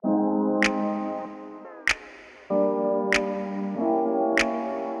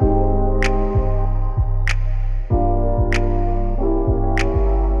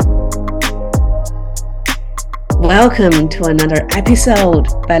Welcome to another episode,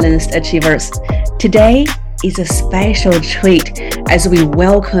 Balanced Achievers. Today is a special treat as we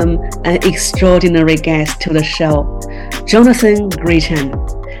welcome an extraordinary guest to the show, Jonathan Greechan,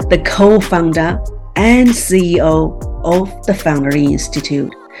 the co-founder and CEO of the Foundry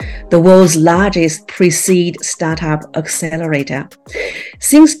Institute, the world's largest pre-seed startup accelerator.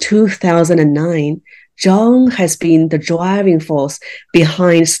 Since 2009, John has been the driving force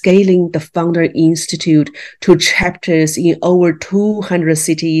behind scaling the Foundry Institute to chapters in over 200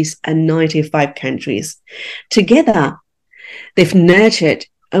 cities and 95 countries. Together, they've nurtured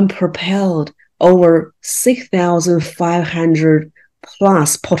and propelled over 6,500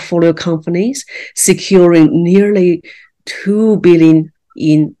 plus portfolio companies, securing nearly $2 billion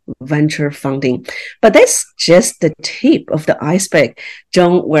in venture funding. But that's just the tip of the iceberg.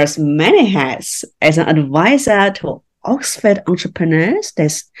 John wears many hats as an advisor to Oxford entrepreneurs,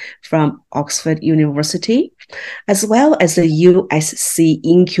 that's from Oxford University, as well as the USC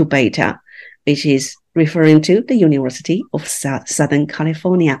Incubator, which is referring to the University of Southern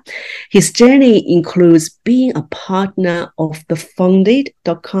California. His journey includes being a partner of the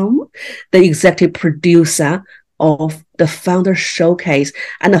Founded.com, the executive producer of the Founder Showcase,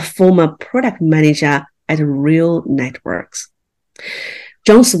 and a former product manager at RealNetworks.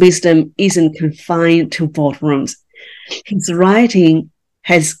 John's wisdom isn't confined to boardrooms. His writing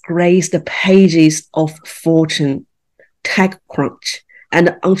has graced the pages of Fortune, TechCrunch,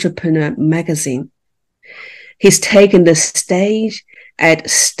 and Entrepreneur magazine. He's taken the stage at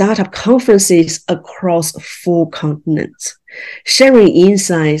startup conferences across 4 continents, sharing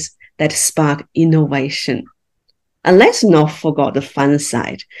insights that spark innovation. And let's not forget the fun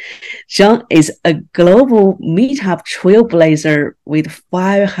side. John is a global Meetup trailblazer with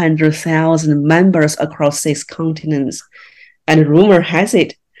 500,000 members across 6 continents. And rumor has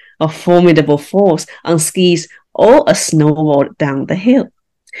it, a formidable force on skis or a snowboard down the hill.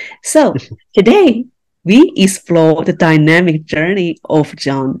 So today, we explore the dynamic journey of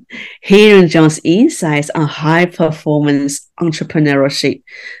John, hearing John's insights on high-performance entrepreneurship,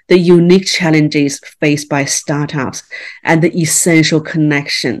 the unique challenges faced by startups, and the essential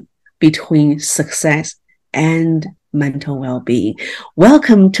connection between success and mental well-being.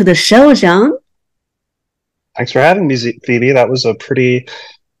 Welcome to the show, John. Thanks for having me, Phoebe. That was a pretty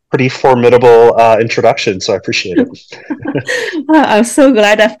formidable introduction, so I appreciate it. I'm so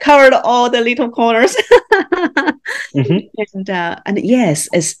glad I've covered all the little corners. Mm-hmm. And yes,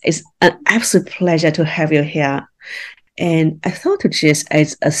 it's an absolute pleasure to have you here. And I thought just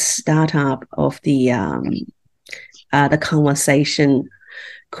as a startup of the conversation,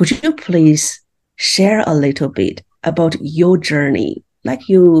 could you please share a little bit about your journey? Like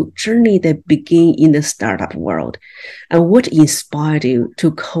your journey that began in the startup world, and what inspired you to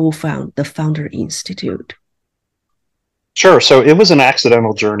co-found the Founder Institute? Sure. So it was an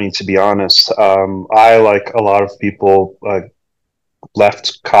accidental journey, to be honest. I, like a lot of people,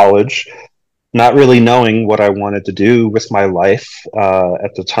 left college not really knowing what I wanted to do with my life.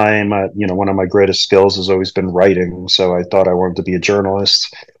 At the time, one of my greatest skills has always been writing, so I thought I wanted to be a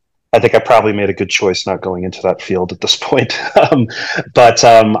journalist. I think I probably made a good choice not going into that field at this point. But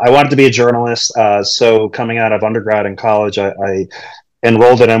I wanted to be a journalist. So coming out of undergrad and college, I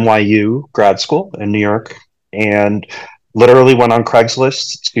enrolled at NYU grad school in New York and literally went on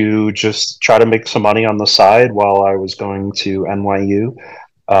Craigslist to just try to make some money on the side while I was going to NYU.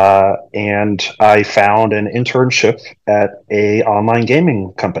 And I found an internship at a online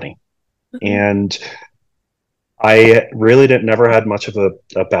gaming company. And I really never had much of a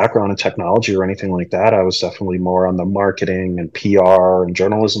background in technology or anything like that. I was definitely more on the marketing and PR and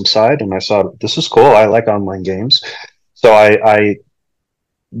journalism side. And I thought, this is cool. I like online games. So I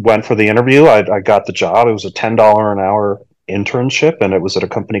went for the interview. I got the job. It was a $10 an hour internship, and it was at a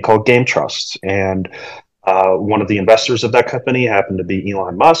company called Game Trust. And one of the investors of that company happened to be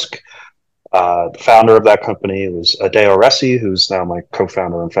Elon Musk. The founder of that company was Adeo Resi, who's now my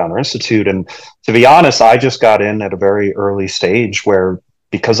co-founder and Founder Institute. And to be honest, I just got in at a very early stage where,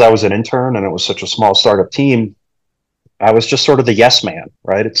 because I was an intern and it was such a small startup team, I was just sort of the yes man,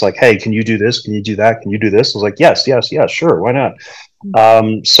 right? It's like, hey, can you do this? Can you do that? Can you do this? I was like, yes, sure. Why not?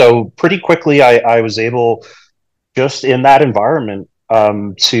 So pretty quickly, I was able, just in that environment,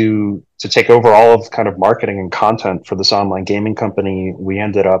 to take over all of kind of marketing and content for this online gaming company. We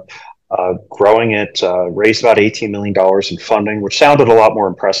ended up growing it, raised about $18 million in funding, which sounded a lot more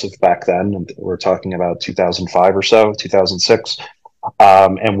impressive back then. And we're talking about 2005 or so, 2006.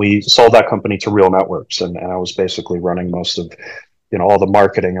 And we sold that company to RealNetworks, and I was basically running most of, all the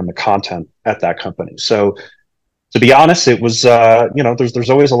marketing and the content at that company. So to be honest, it was, there's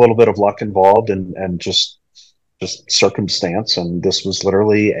always a little bit of luck involved, and just just circumstance. And this was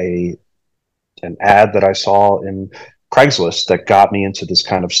literally an ad that I saw in Craigslist that got me into this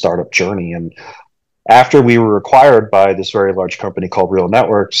kind of startup journey. And after we were acquired by this very large company called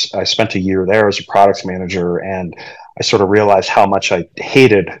RealNetworks, I spent a year there as a product manager, and I sort of realized how much I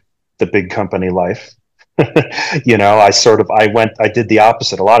hated the big company life. I did the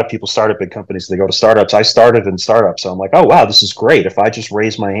opposite. A lot of people start at big companies, they go to startups. I started in startups. So I'm like, oh wow, this is great. If I just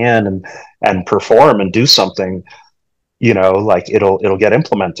raise my hand and perform and do something, like it'll get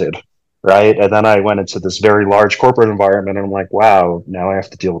implemented. Right. And then I went into this very large corporate environment, and I'm like, wow, now I have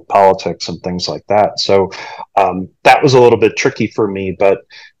to deal with politics and things like that. So that was a little bit tricky for me. But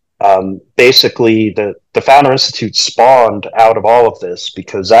basically, the Founder Institute spawned out of all of this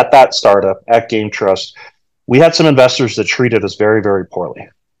because at that startup, at Game Trust, we had some investors that treated us very, very poorly.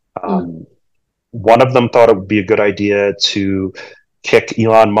 One of them thought it would be a good idea to kick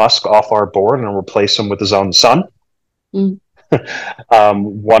Elon Musk off our board and replace him with his own son.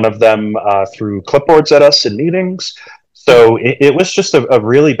 One of them threw clipboards at us in meetings. So it was just a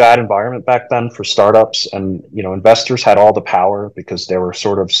really bad environment back then for startups. And, investors had all the power because they were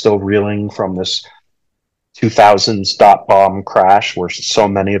sort of still reeling from this 2000s .bomb crash where so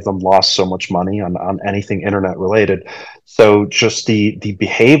many of them lost so much money on anything internet related. So just the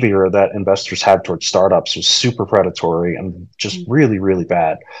behavior that investors had towards startups was super predatory and just really, really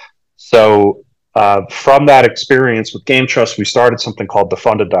bad. So from that experience with Game Trust, we started something called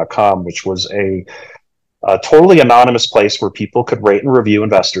thefunded.com, which was a totally anonymous place where people could rate and review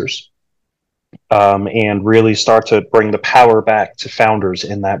investors and really start to bring the power back to founders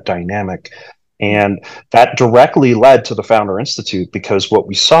in that dynamic. And that directly led to the Founder Institute, because what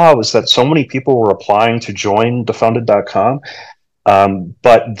we saw was that so many people were applying to join thefunded.com,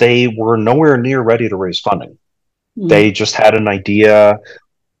 but they were nowhere near ready to raise funding. They just had an idea,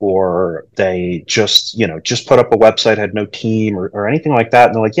 or they just put up a website, had no team or anything like that.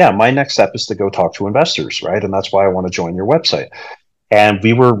 And they're like, yeah, my next step is to go talk to investors, right? And that's why I want to join your website. And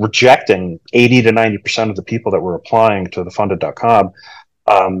we were rejecting 80 to 90% of the people that were applying to thefunded.com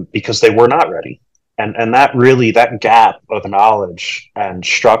because they were not ready. And that gap of knowledge and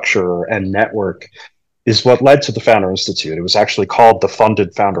structure and network is what led to the Founder Institute. It was actually called the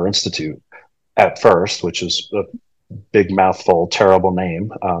Funded Founder Institute at first, which is a big mouthful, terrible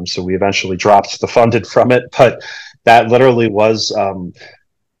name. So we eventually dropped the funded from it, but that literally was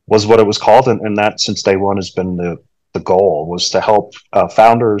what it was called. And that since day one has been the goal, was to help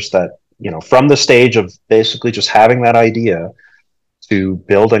founders that, from the stage of basically just having that idea to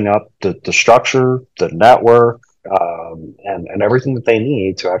building up the structure, the network, and everything that they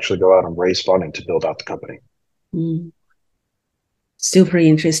need to actually go out and raise funding to build out the company. Super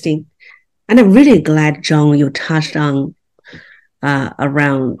interesting. And I'm really glad, John, you touched on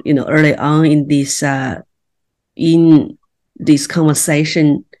around, early on in this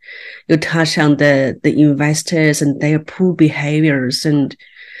conversation, you touched on the investors and their poor behaviors, and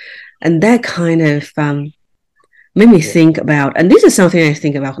that kind of made me think about, and this is something I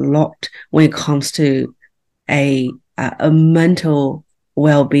think about a lot when it comes to a mental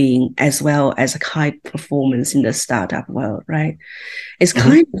well-being as well as a high performance in the startup world, right? It's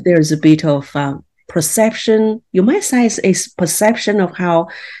kind of, there's a bit of perception, you might say it's perception of how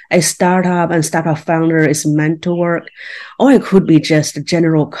a startup and startup founder is meant to work, or it could be just the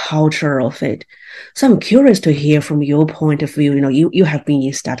general culture of it. So I'm curious to hear from your point of view. You have been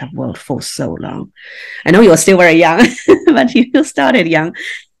in startup world for so long. I know you're still very young, but you started young.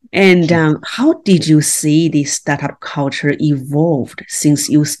 And how did you see the startup culture evolved since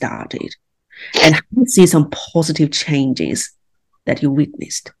you started? And how do you see some positive changes that you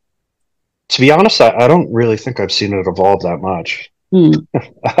witnessed? To be honest, I don't really think I've seen it evolve that much.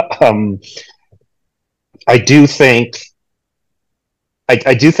 I do think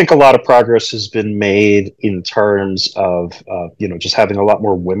a lot of progress has been made in terms of just having a lot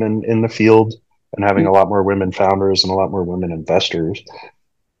more women in the field and having a lot more women founders and a lot more women investors.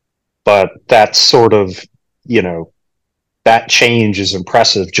 But that's sort of, that change is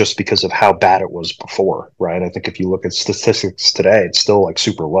impressive just because of how bad it was before, right? I think if you look at statistics today, it's still like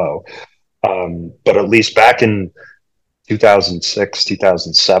super low. But at least back in 2006,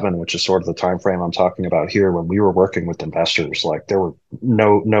 2007, which is sort of the time frame I'm talking about here, when we were working with investors, like there were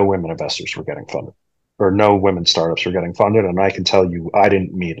no women investors were getting funded, or no women startups were getting funded. And I can tell you, I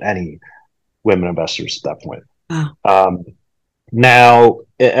didn't meet any women investors at that point. Wow. Now,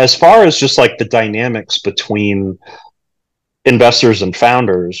 as far as just like the dynamics between investors and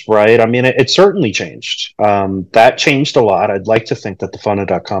founders, right? I mean, it certainly changed. That changed a lot. I'd like to think that the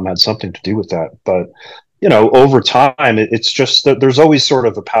funded.com had something to do with that, but over time, it's just that there's always sort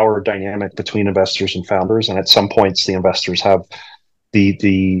of a power dynamic between investors and founders, and at some points the investors have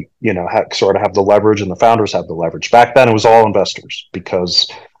sort of have the leverage, and the founders have the leverage. Back then, it was all investors because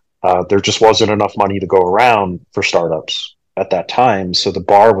there just wasn't enough money to go around for startups at that time, so the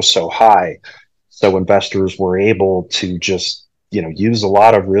bar was so high. So investors were able to just use a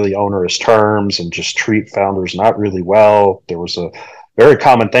lot of really onerous terms and just treat founders not really well. There was a very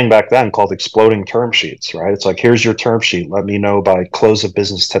common thing back then called exploding term sheets, right? It's like, here's your term sheet. Let me know by close of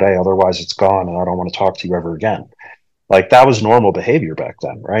business today. Otherwise, it's gone, and I don't want to talk to you ever again. Like, that was normal behavior back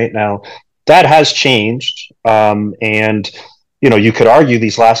then, right? Now, that has changed. And you could argue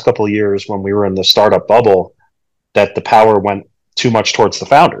these last couple of years when we were in the startup bubble that the power went too much towards the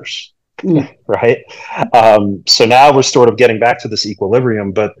founders, right? So now we're sort of getting back to this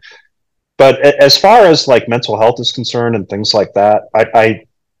equilibrium. But as far as like mental health is concerned and things like that, I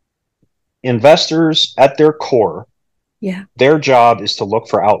investors at their core, their job is to look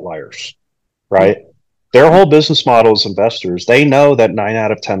for outliers, right? Their whole business model as investors, they know that 9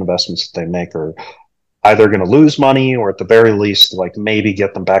 out of 10 investments that they make are either going to lose money or at the very least, like maybe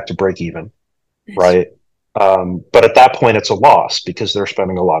get them back to break even, right? But at that point, it's a loss because they're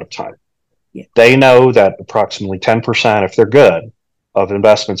spending a lot of time. They know that approximately 10%, if they're good, of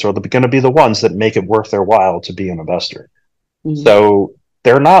investments are going to be the ones that make it worth their while to be an investor. So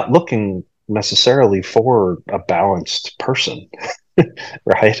they're not looking necessarily for a balanced person,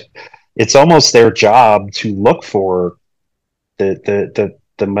 right? It's almost their job to look for the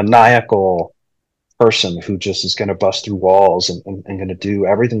maniacal person who just is going to bust through walls and going to do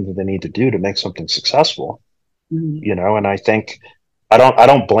everything that they need to do to make something successful. And I think I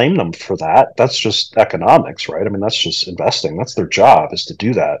don't blame them for that. That's just economics, right? I mean, that's just investing. That's their job, is to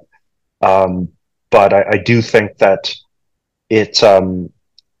do that. But I do think that it's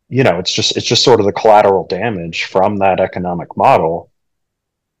it's just sort of the collateral damage from that economic model.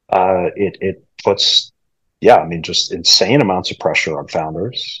 It puts, just insane amounts of pressure on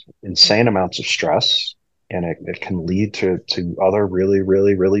founders, insane amounts of stress, and it can lead to other really,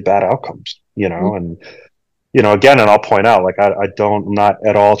 really, really bad outcomes, and again, and I'll point out, like, I'm not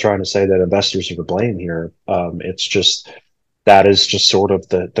at all trying to say that investors are to blame here. It's just, that is just sort of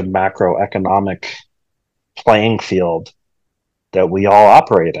the macroeconomic playing field that we all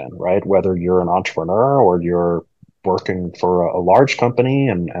operate in, right? Whether you're an entrepreneur or you're working for a large company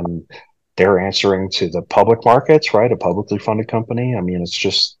and they're answering to the public markets, right? A publicly funded company. I mean,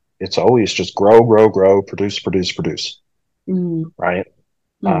 it's always just grow, produce, right?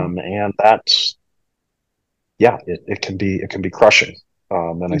 And that's, it can be crushing.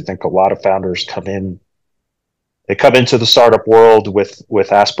 And I think a lot of founders come into the startup world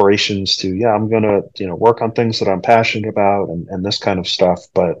with aspirations to, I'm going to, work on things that I'm passionate about and this kind of stuff.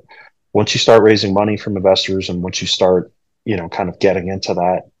 But once you start raising money from investors, and once you start, kind of getting into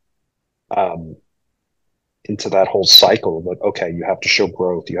that whole cycle of, like, okay, you have to show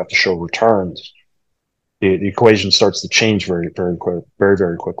growth, you have to show returns, the equation starts to change very, very quick, very,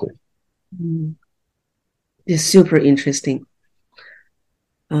 very quickly. It's super interesting.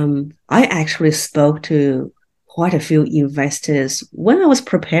 I actually spoke to quite a few investors when I was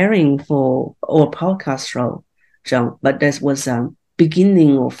preparing for our podcast show, John, but this was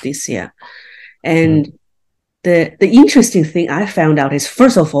beginning of this year. And the interesting thing I found out is,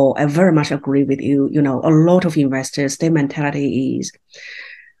 first of all, I very much agree with you. A lot of investors, their mentality is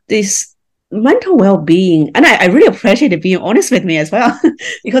this mental well-being, and I really appreciate it being honest with me as well,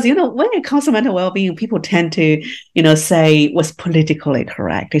 because when it comes to mental well-being, people tend to say what's politically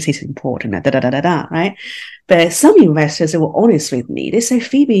correct, this is important, right? But some investors, they were honest with me. They say,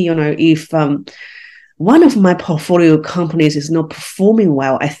 Phoebe, if one of my portfolio companies is not performing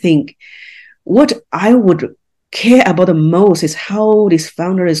well, I think what I would care about the most is how this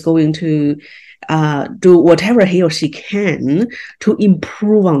founder is going to do whatever he or she can to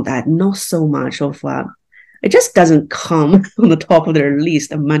improve on that. Not so much of it just doesn't come on the top of their list,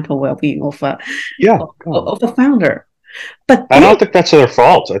 the mental well-being of the founder. But I don't think that's their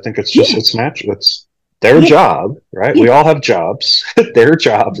fault. I think it's just it's natural. It's their job, right? We all have jobs. Their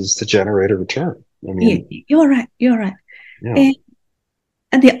job is to generate a return. I mean, you're right.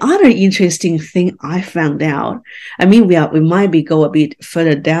 And the other interesting thing I found out, I mean, we might be go a bit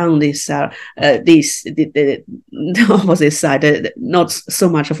further down this the opposite side, not so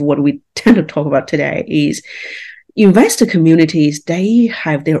much of what we tend to talk about today, is investor communities, they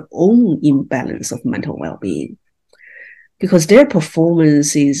have their own imbalance of mental well-being because their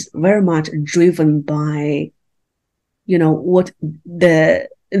performance is very much driven by, what their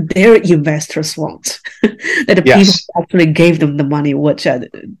investors want. that the people Yes. actually gave them the money, which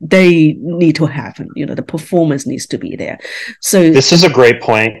they need to have. The performance needs to be there. So This is a great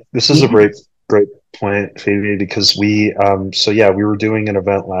point. This is a yeah, great point, Phoebe, because we were doing an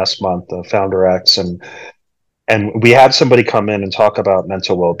event last month, Founder X, and we had somebody come in and talk about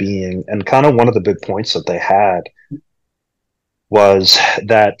mental well-being, and kind of one of the big points that they had was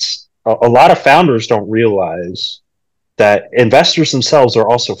that a lot of founders don't realize that investors themselves are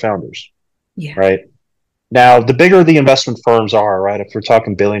also founders, yeah, right? Now, the bigger the investment firms are, right? If we're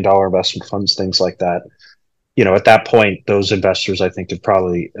talking billion-dollar investment funds, things like that, at that point, those investors, I think, have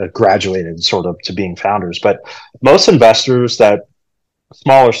probably graduated sort of to being founders. But most investors that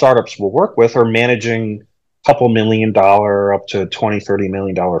smaller startups will work with are managing a couple $1 million up to 20, $30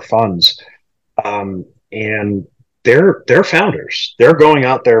 million funds. And they're founders. They're going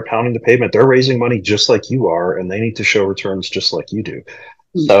out there pounding the pavement. They're raising money just like you are, and they need to show returns just like you do.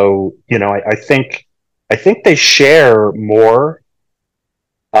 mm, So, I think they share more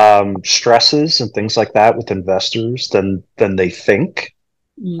stresses and things like that with investors than they think.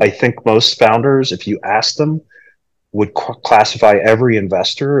 mm, I think most founders, if you ask them, would classify every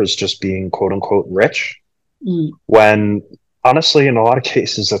investor as just being quote unquote rich, mm, when honestly, in a lot of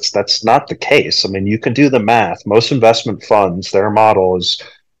cases, that's not the case. I mean, you can do the math. Most investment funds, their model is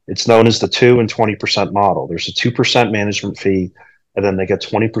it's known as the 2 and 20% model. There's a 2% management fee, and then they get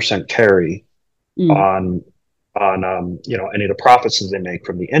 20% carry mm. on any of the profits that they make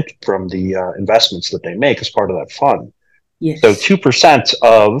from the investments that they make as part of that fund. So Yes. 2%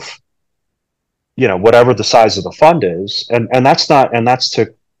 of whatever the size of the fund is, and that's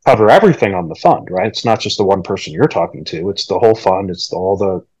to cover everything on the fund, right? It's not just the one person you're talking to; it's the whole fund. It's all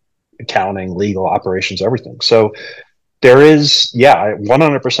the accounting, legal, operations, everything. So there is, yeah, I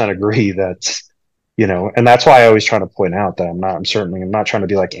 100% agree that and that's why I always try to point out that I'm not trying to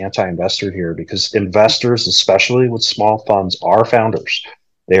be like anti-investor here, because investors, especially with small funds, are founders.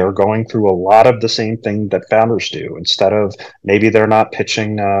 They are going through a lot of the same thing that founders do. Instead of, maybe they're not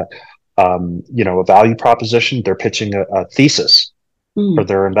pitching a value proposition, they're pitching a thesis for Mm,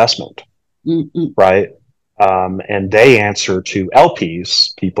 their investment, mm, mm, right? And they answer to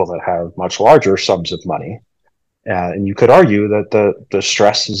LPs, people that have much larger sums of money. And you could argue that the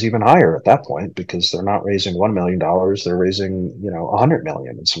stress is even higher at that point, because they're not raising $1 million; they're raising 100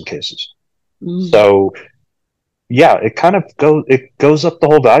 million in some cases. mm, So yeah, it goes up the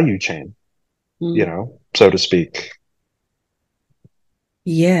whole value chain, mm. so to speak.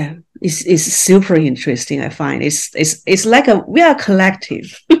 Yeah, it's super interesting. I find it's like we are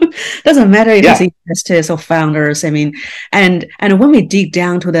collective. Doesn't matter if it's Yeah, investors or founders. I mean, and when we dig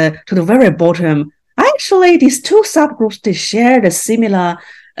down to the very bottom, actually these two subgroups, they share the similar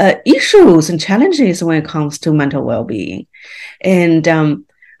issues and challenges when it comes to mental well-being. And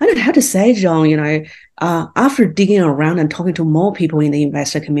I don't know how to say, John, after digging around and talking to more people in the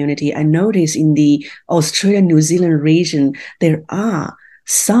investor community, I noticed in the Australia, New Zealand region, there are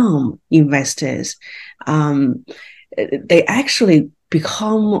some investors. Um, they actually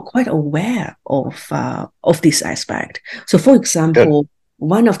become quite aware of this aspect. So, for good, example,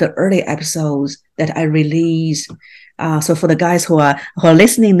 one of the early episodes that I released. So for the guys who are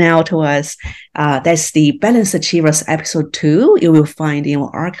listening now to us, that's the Balance Achievers episode 2. You will find in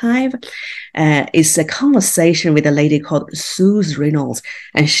our archive. It's a conversation with a lady called Suze Reynolds,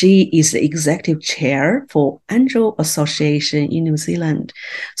 and she is the executive chair for Angel Association in New Zealand.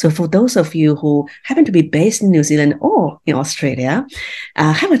 So for those of you who happen to be based in New Zealand or in Australia,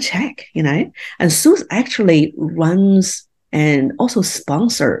 have a check. And Suze actually runs and also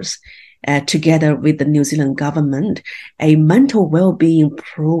sponsors, together with the New Zealand government, a mental well-being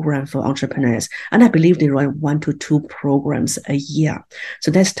program for entrepreneurs. And I believe they run 1 to 2 programs a year.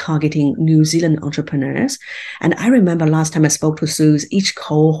 So that's targeting New Zealand entrepreneurs. And I remember last time I spoke to Suze, each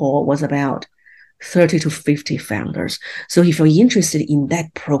cohort was about 30 to 50 founders. So if you're interested in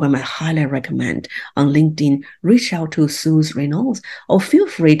that program, I highly recommend on LinkedIn, reach out to Suze Reynolds, or feel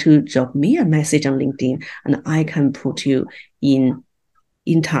free to drop me a message on LinkedIn and I can put you in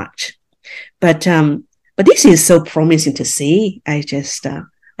touch. But this is so promising to see. I just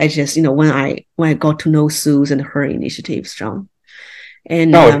when I got to know Suze and her initiatives, John.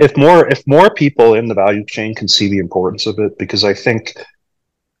 And no, if more people in the value chain can see the importance of it, because I think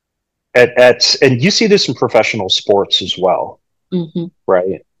and you see this in professional sports as well, mm-hmm,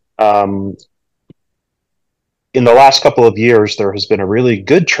 right? um, in the last couple of years, there has been a really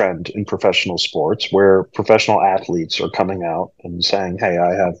good trend in professional sports where professional athletes are coming out and saying, "Hey,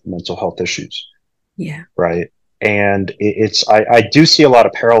 I have mental health issues," yeah, right? And I do see a lot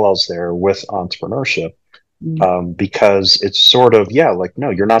of parallels there with entrepreneurship, because it's sort of, yeah, like, no,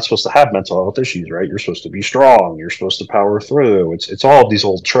 you're not supposed to have mental health issues, right? You're supposed to be strong. You're supposed to power through. It's all of these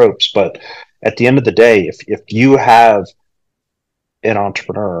old tropes. But at the end of the day, if you have an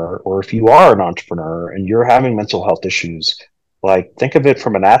entrepreneur, or if you are an entrepreneur and you're having mental health issues, like, think of it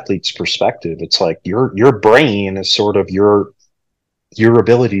from an athlete's perspective. It's like your brain is sort of your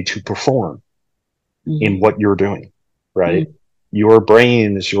ability to perform in what you're doing, right? Your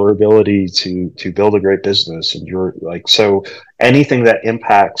brain is your ability to build a great business, and you're like, so anything that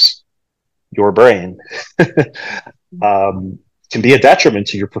impacts your brain can be a detriment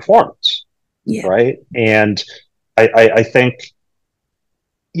to your performance, Yeah. right? And I think,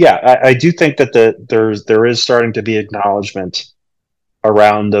 yeah, I do think that there is starting to be acknowledgement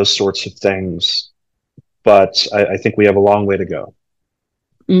around those sorts of things, but I think we have a long way to go.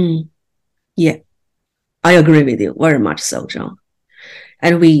 Yeah, I agree with you very much so, John.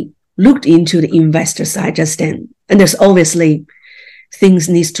 And we looked into the investor side just then, and there's obviously things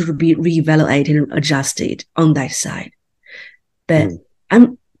needs to be reevaluated and adjusted on that side. But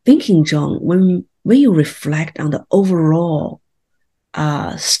I'm thinking, John, when you reflect on the overall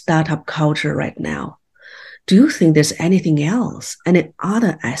startup culture right now, do you think there's anything else, any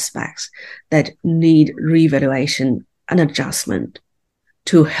other aspects that need reevaluation and adjustment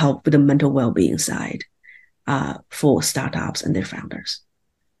to help with the mental well-being side for startups and their founders?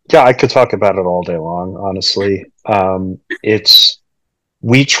 Yeah, I could talk about it all day long, honestly.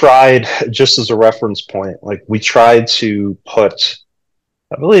 We tried, just as a reference point, like, we tried to put,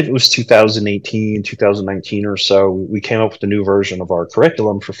 I believe it was 2018, 2019 or so, we came up with a new version of our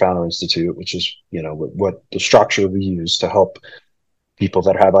curriculum for Founder Institute, which is, what the structure we use to help people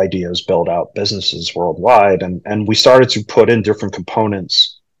that have ideas build out businesses worldwide. And we started to put in different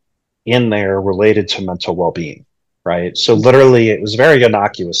components in there related to mental well-being, right? So literally, it was very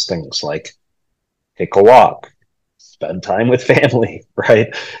innocuous things like take a walk, spend time with family, right?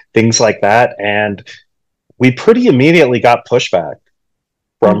 Things like that. And we pretty immediately got pushback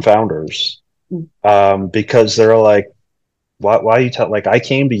from founders, because they're like, why are you like, I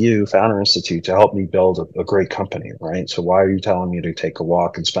came to you, Founder Institute, to help me build a great company, right? So why are you telling me to take a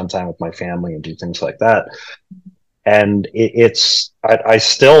walk and spend time with my family and do things like that? And I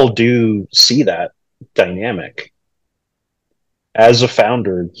still do see that dynamic. As a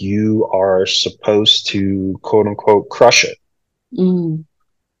founder, you are supposed to, quote unquote, crush it,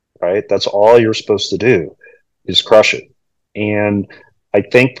 right? That's all you're supposed to do, is crush it. And I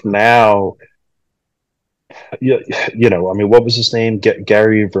think now, I mean, what was his name?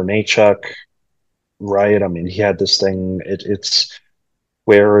 Gary Vaynerchuk, right? I mean, he had this thing. It's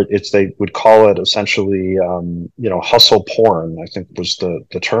where they would call it essentially, hustle porn, I think was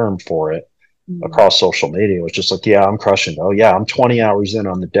the term for it, across social media. It was just like, yeah, I'm crushing. Oh yeah, I'm 20 hours in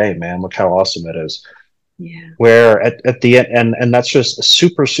on the day, man. Look how awesome it is. Yeah. Where at the end, and that's just a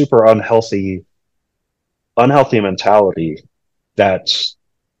super, super unhealthy mentality. That's,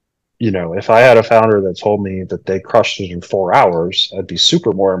 if I had a founder that told me that they crushed it in 4 hours, I'd be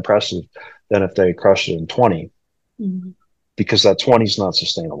super more impressive than if they crushed it in 20, because that 20 is not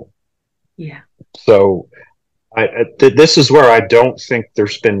sustainable. Yeah. So this is where I don't think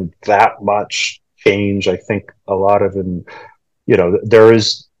there's been that much change. I think a lot of there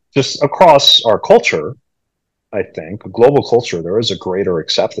is, just across our culture, I think, a global culture, there is a greater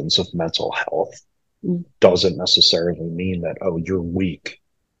acceptance of mental health. Doesn't necessarily mean that, oh, you're weak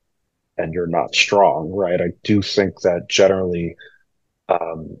and you're not strong, right? I do think that generally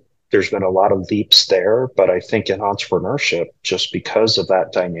there's been a lot of leaps there, but I think in entrepreneurship, just because of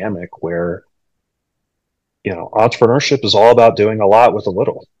that dynamic where, entrepreneurship is all about doing a lot with a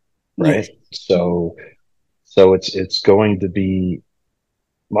little, right? Yes. So it's going to be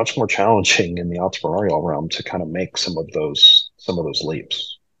much more challenging in the entrepreneurial realm to kind of make some of those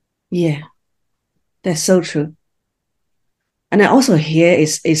leaps. Yeah, that's so true. And I also hear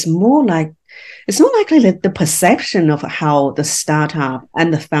it's more like, it's not likely that the perception of how the startup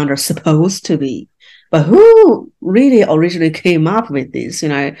and the founder is supposed to be, but who really originally came up with this,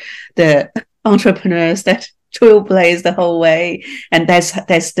 the entrepreneurs that trailblaze the whole way. And that's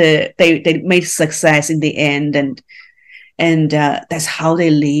they made success in the end, and that's how they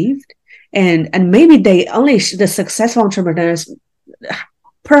lived. And maybe the successful entrepreneurs,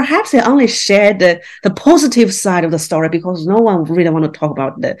 perhaps they only share the positive side of the story, because no one really want to talk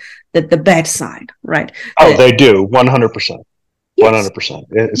about the bad side, right? Oh, they do, 100%. 100%.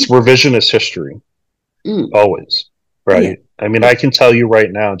 It's revisionist history, always, right? Yeah. I mean, I can tell you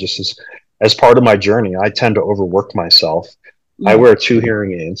right now, just as part of my journey, I tend to overwork myself. I wear 2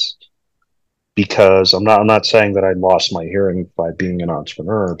 hearing aids because I'm not saying that I lost my hearing by being an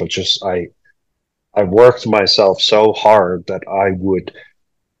entrepreneur, but just I worked myself so hard that I would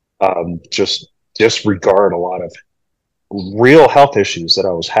just disregard a lot of real health issues that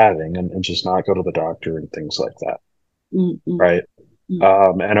I was having and just not go to the doctor and things like that. Mm-mm. Right.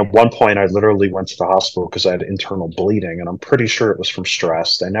 And at one point, I literally went to the hospital because I had internal bleeding, and I'm pretty sure it was from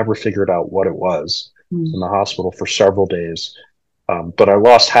stress. I never figured out what it was. I was in the hospital for several days, but I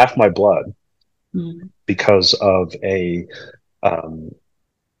lost half my blood because of um,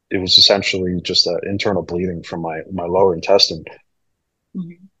 it was essentially just an internal bleeding from my lower intestine.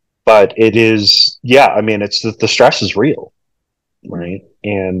 But it is, yeah, I mean, it's the stress is real, right?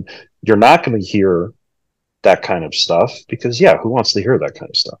 And you're not going to hear that kind of stuff because, yeah, who wants to hear that kind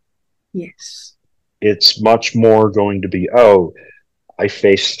of stuff? Yes. It's much more going to be, oh, I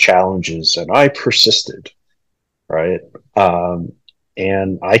faced challenges and I persisted, right?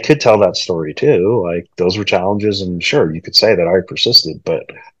 And I could tell that story too. Like those were challenges, and sure, you could say that I persisted, but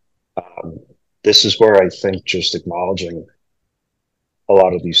um, this is where I think just acknowledging a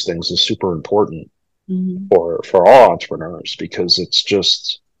lot of these things is super important for all entrepreneurs, because it's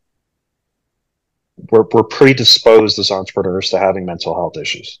just we're predisposed as entrepreneurs to having mental health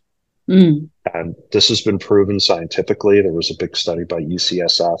issues. And this has been proven scientifically. There was a big study by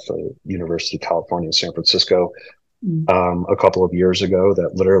UCSF, University of California in San Francisco, a couple of years ago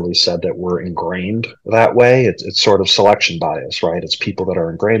that literally said that we're ingrained that way. It's sort of selection bias, right? It's people that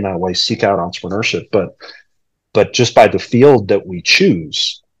are ingrained that way seek out entrepreneurship, but just by the field that we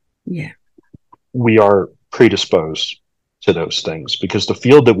choose, we are predisposed to those things because the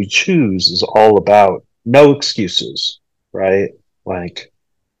field that we choose is all about no excuses, right? Like,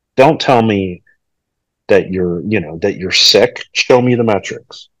 don't tell me that you're sick. Show me the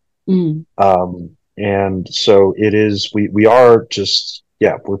metrics. And so it is. We are just,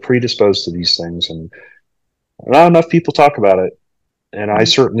 yeah, we're predisposed to these things, and not enough people talk about it. And I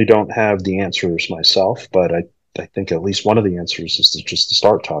certainly don't have the answers myself, but I think at least one of the answers is to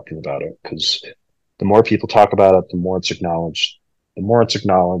start talking about it, because the more people talk about it, the more it's acknowledged. The more it's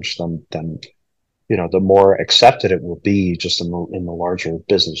acknowledged, then the more accepted it will be just in the larger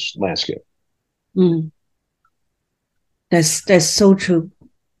business landscape. That's so true.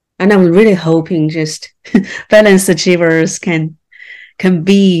 And I'm really hoping just balanced achievers can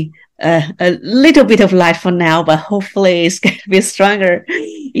be a little bit of light for now, but hopefully it's going to be stronger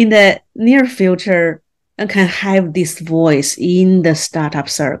in the near future and can have this voice in the startup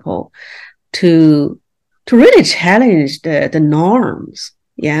circle to really challenge the norms,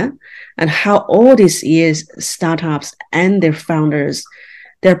 and how all these years startups and their founders,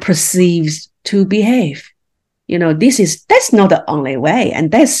 they're perceived to behave. That's not the only way, and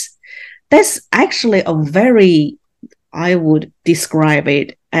that's actually a very, I would describe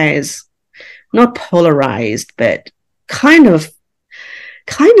it as not polarized, but kind of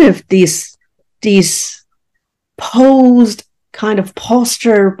this posed kind of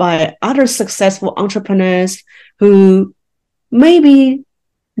posture by other successful entrepreneurs who maybe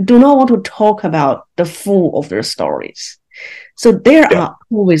do not want to talk about the full of their stories. So there are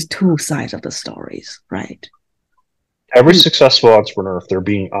always two sides of the stories, right? Every successful entrepreneur, if they're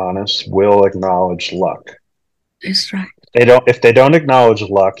being honest, will acknowledge luck. That's right. If they don't acknowledge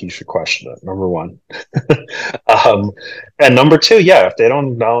luck, you should question it. Number one. And number two, if they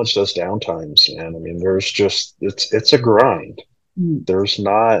don't acknowledge those downtimes, man, I mean, there's just, it's a grind. It's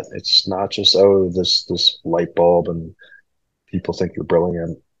not just, oh, this light bulb and people think you're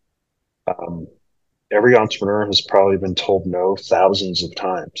brilliant. Every entrepreneur has probably been told no thousands of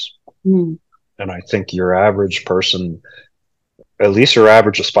times. And I think your average person, at least your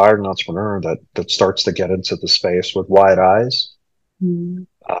average aspiring entrepreneur that starts to get into the space with wide eyes,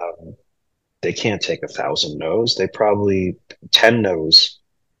 they can't take 1,000 no's. They probably 10 no's.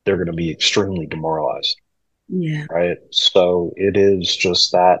 They're going to be extremely demoralized. Right. So it is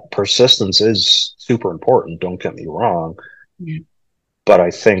just that persistence is super important. Don't get me wrong. But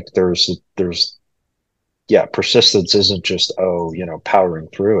I think there's persistence isn't just, powering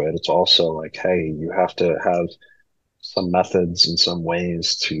through it. It's also like, hey, you have to have some methods and some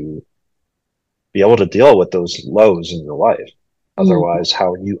ways to be able to deal with those lows in your life. Otherwise,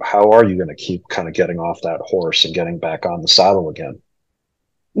 how are you going to keep kind of getting off that horse and getting back on the saddle again?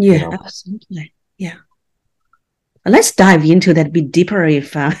 Absolutely. Let's dive into that a bit deeper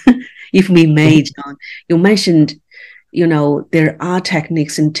if we may, John. You mentioned, there are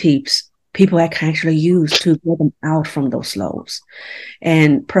techniques and tips people can actually use to get them out from those lows,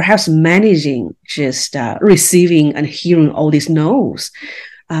 and perhaps managing just receiving and hearing all these no's.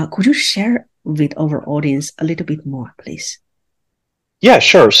 Could you share with our audience a little bit more, please? Yeah,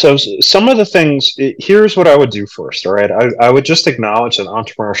 sure. So some of the things, here's what I would do first. All right. I would just acknowledge that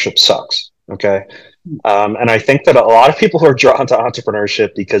entrepreneurship sucks. Okay. And I think that a lot of people are drawn to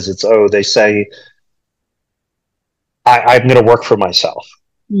entrepreneurship because it's, they say, I'm going to work for myself,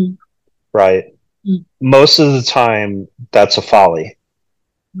 right? Most of the time, that's a folly.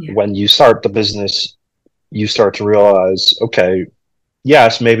 Yeah. When you start the business, you start to realize, okay,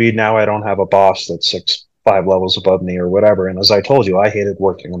 yes, maybe now I don't have a boss that's 5 levels above me or whatever. And as I told you, I hated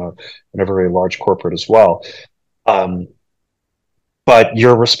working in a very large corporate as well. But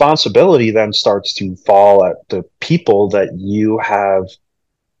your responsibility then starts to fall at the people that you have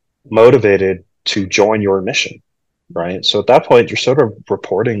motivated to join your mission, right? So at that point, you're sort of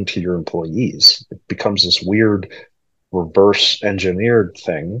reporting to your employees. It becomes this weird reverse engineered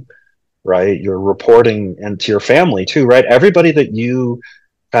thing, right? You're reporting and to your family too, right? Everybody that you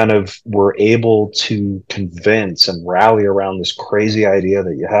kind of were able to convince and rally around this crazy idea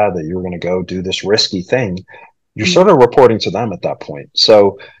that you had that you were going to go do this risky thing, you're sort of reporting to them at that point.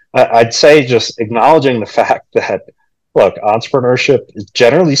 So I'd say just acknowledging the fact that, look, entrepreneurship,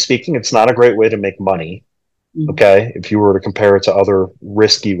 generally speaking, it's not a great way to make money. Okay. If you were to compare it to other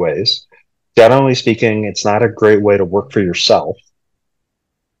risky ways, generally speaking, it's not a great way to work for yourself.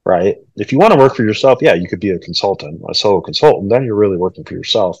 Right. If you want to work for yourself, yeah, you could be a consultant, a solo consultant, then you're really working for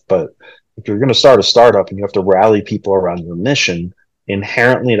yourself. But if you're going to start a startup and you have to rally people around your mission,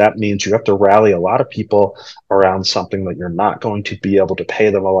 inherently that means you have to rally a lot of people around something that you're not going to be able to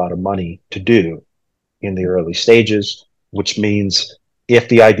pay them a lot of money to do in the early stages, which means if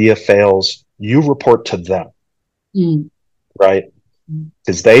the idea fails, you report to them, right?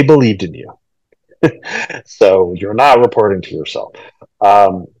 Because they believed in you. So you're not reporting to yourself.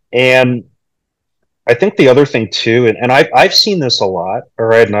 And I think the other thing too, and I've seen this a lot, all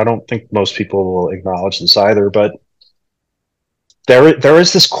right, and I don't think most people will acknowledge this either, but there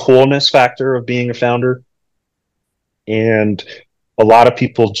is this coolness factor of being a founder. And a lot of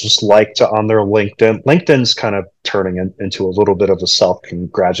people just like to on their LinkedIn's kind of turning into a little bit of a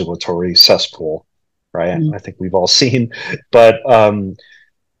self-congratulatory cesspool, right? I think we've all seen, but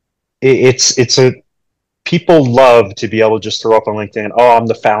it's a people love to be able to just throw up on LinkedIn, oh, I'm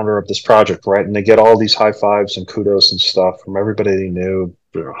the founder of this project, right? And they get all these high fives and kudos and stuff from everybody they knew,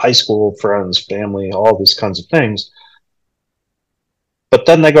 high school friends, family, all these kinds of things. But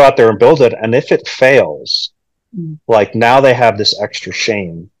then they go out there and build it. And if it fails, like now they have this extra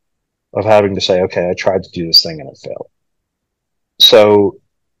shame of having to say, okay, I tried to do this thing and it failed. So,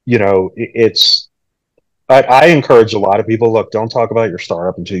 I encourage a lot of people, look, don't talk about your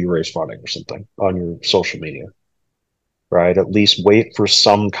startup until you raise funding or something on your social media, right? At least wait for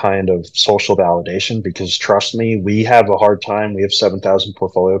some kind of social validation, because trust me, we have a hard time. We have 7,000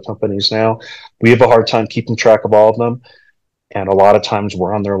 portfolio companies now. We have a hard time keeping track of all of them. And a lot of times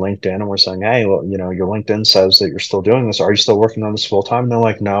we're on their LinkedIn and we're saying, hey, well, your LinkedIn says that you're still doing this. Are you still working on this full time? And they're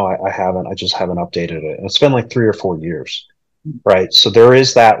like, no, I haven't. I just haven't updated it. And it's been like 3 or 4 years, right? So there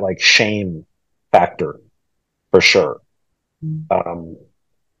is that like shame factor for sure.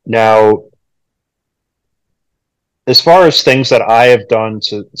 Now, as far as things that I have done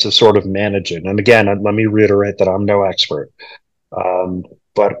to sort of manage it, and again, let me reiterate that I'm no expert,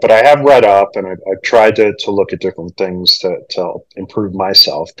 but I have read up and I've tried to look at different things to improve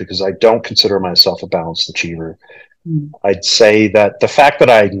myself, because I don't consider myself a balanced achiever. I'd say that the fact that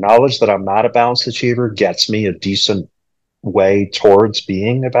I acknowledge that I'm not a balanced achiever gets me a decent way towards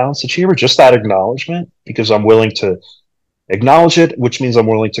being a balanced achiever, just that acknowledgement, because I'm willing to acknowledge it, which means I'm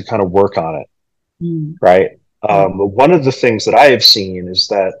willing to kind of work on it, right? One of the things that I have seen is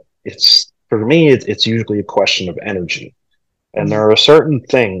that for me, it's usually a question of energy. And there are certain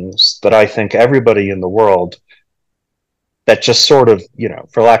things that I think everybody in the world that just sort of,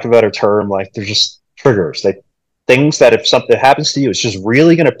 for lack of a better term, like they're just triggers. Things that if something happens to you, it's just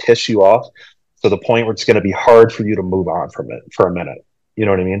really going to piss you off to the point where it's going to be hard for you to move on from it for a minute. You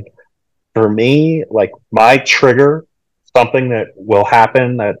know what I mean? For me, like my trigger, something that will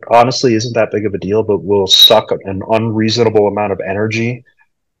happen that honestly isn't that big of a deal, but will suck an unreasonable amount of energy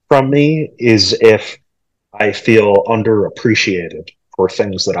from me, is if I feel underappreciated for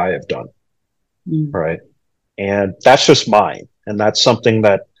things that I have done. Right. And that's just mine. And that's something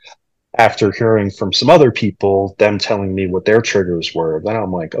that after hearing from some other people, them telling me what their triggers were, then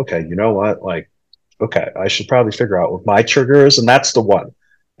I'm like, okay, you know what? Like, okay, I should probably figure out what my trigger is. And that's the one.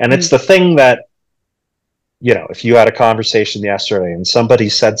 And it's the thing that, if you had a conversation yesterday and somebody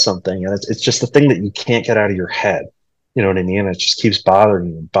said something and it's just the thing that you can't get out of your head. You know what I mean? It just keeps bothering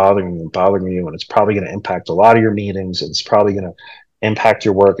you and bothering you and bothering you. And it's probably going to impact a lot of your meetings. It's probably going to impact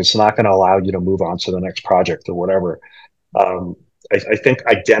your work. It's not going to allow you to move on to the next project or whatever. I think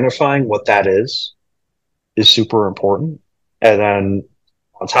identifying what that is super important. And then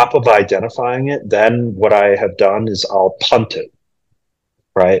On top of identifying it, then what I have done is I'll punt it,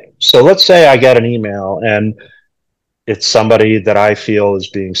 right? So let's say I get an email and it's somebody that I feel is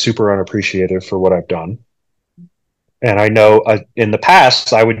being super unappreciative for what I've done. And I know in the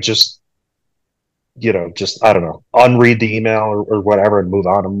past, I would just, I don't know, unread the email or whatever and move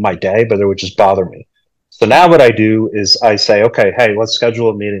on with my day, but it would just bother me. So now what I do is I say, okay, hey, let's schedule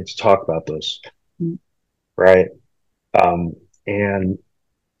a meeting to talk about this, right? And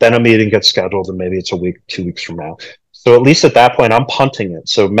then a meeting gets scheduled and maybe it's a week, 2 weeks from now. So at least at that point, I'm punting it.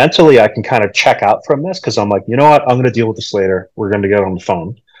 So mentally, I can kind of check out from this because I'm like, you know what? I'm going to deal with this later. We're going to get on the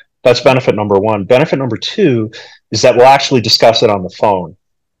phone. That's benefit number one. Benefit number two is that we'll actually discuss it on the phone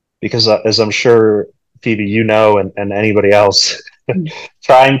because as I'm sure, Phoebe, you know, and anybody else,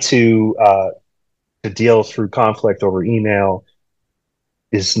 trying to deal through conflict over email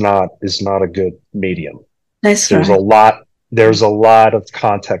is not a good medium. That's There's right. a lot of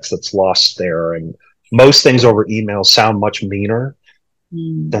context that's lost there, and most things over email sound much meaner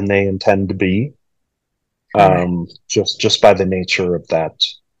than they intend to be, just by the nature of that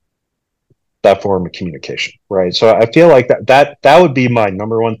form of communication, right? So I feel like that would be my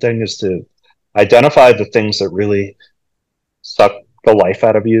number one thing, is to identify the things that really suck the life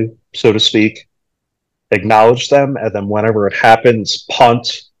out of you, so to speak, acknowledge them, and then whenever it happens,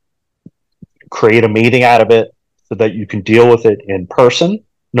 punt, create a meeting out of it so that you can deal with it in person,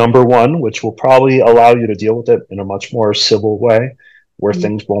 number one, which will probably allow you to deal with it in a much more civil way where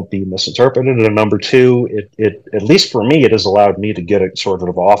things won't be misinterpreted. And number two, it at least for me, it has allowed me to get it sort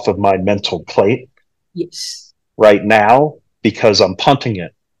of off of my mental plate right now, because I'm punting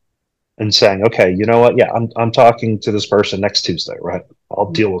it and saying, okay, you know what? Yeah, I'm talking to this person next Tuesday, right?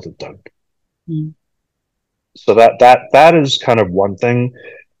 I'll deal with it then. So that is kind of one thing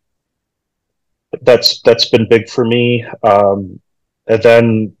that's been big for me. And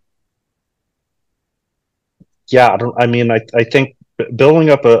then, yeah, I think building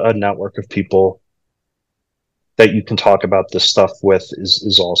up a network of people that you can talk about this stuff with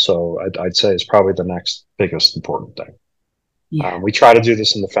is also, I'd say, is probably the next biggest important thing. We try to do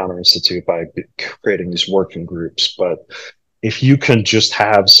this in the Founder Institute by creating these working groups, but if you can just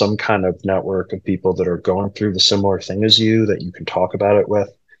have some kind of network of people that are going through the similar thing as you, that you can talk about it with,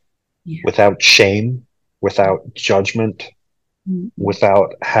 without shame, without judgment,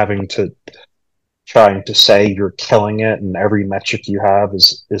 without having to trying to say you're killing it and every metric you have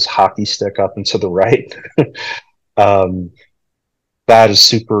is hockey stick up and to the right. That is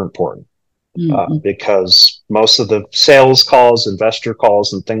super important, because most of the sales calls, investor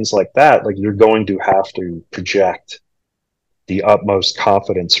calls, and things like that, like, you're going to have to project the utmost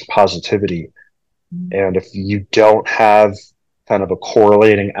confidence, positivity. And if you don't have kind of a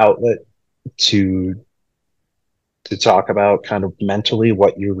correlating outlet to talk about kind of mentally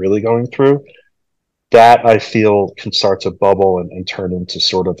what you're really going through, that I feel can start to bubble and turn into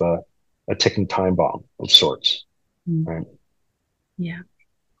sort of a ticking time bomb of sorts. Right? Yeah.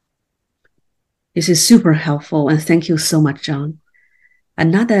 This is super helpful, and thank you so much, John.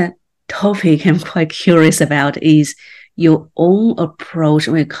 Another topic I'm quite curious about is your own approach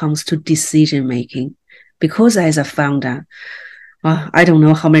when it comes to decision making. Because as a founder, I don't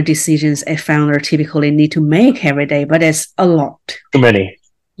know how many decisions a founder typically need to make every day, but it's a lot. Too many.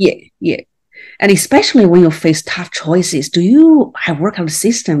 Yeah. And especially when you face tough choices, do you have worked out a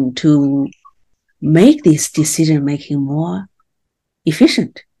system to make this decision making more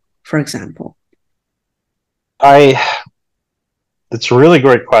efficient, for example? It's a really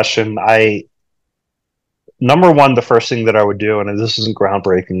great question. Number one, the first thing that I would do, and this isn't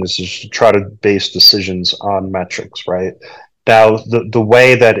groundbreaking, is just to try to base decisions on metrics, right? Now, the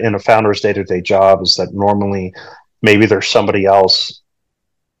way that in a founder's day-to-day job is that normally maybe there's somebody else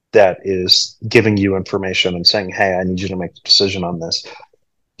that is giving you information and saying, hey, I need you to make a decision on this.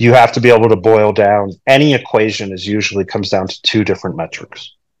 You have to be able to boil down. Any equation usually comes down to two different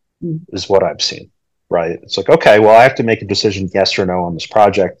metrics, is what I've seen, right? It's like, okay, well, I have to make a decision, yes or no, on this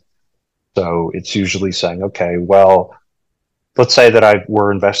project. So it's usually saying, okay, well, let's say that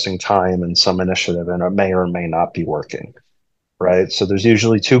we're investing time in some initiative and it may or may not be working, right? So there's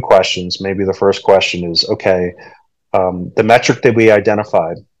usually two questions. Maybe the first question is, okay, the metric that we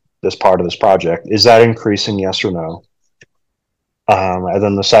identified as part of this project, is that increasing, yes or no? And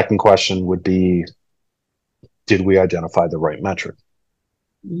then the second question would be, did we identify the right metric?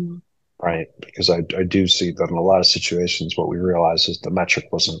 Right? Because I do see that in a lot of situations, what we realize is the metric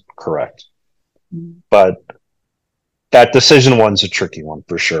wasn't correct. But that decision one's a tricky one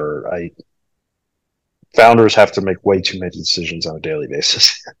for sure. founders have to make way too many decisions on a daily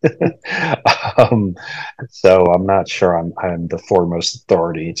basis. um, so I'm not sure I'm the foremost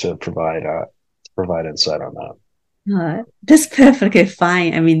authority to provide insight on that. That's perfectly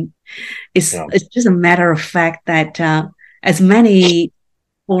fine. I mean, Yeah. it's just a matter of fact that as many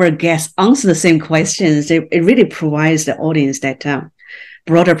our guests answer the same questions, it really provides the audience that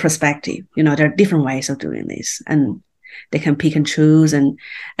broader perspective. There are different ways of doing this, and they can pick and choose and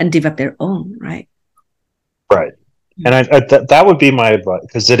develop their own, right? Right. And that would be my advice,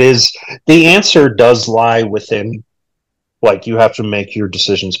 because the answer does lie within, like, you have to make your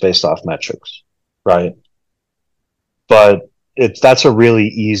decisions based off metrics, right? But that's a really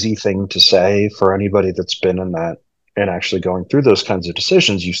easy thing to say for anybody that's been in that and actually going through those kinds of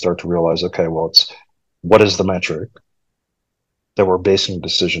decisions. You start to realize, okay, well, what is the metric that we're basing a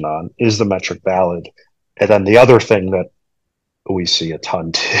decision on? Is the metric valid? And then the other thing that we see a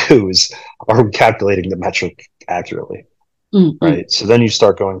ton too is, are we calculating the metric accurately? Mm-hmm. Right. So then you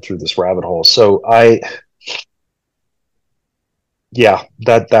start going through this rabbit hole. So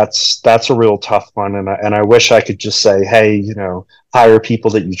that's a real tough one. And I wish I could just say, hey, hire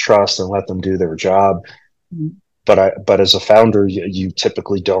people that you trust and let them do their job. Mm-hmm. But as a founder, you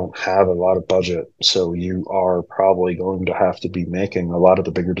typically don't have a lot of budget. So you are probably going to have to be making a lot of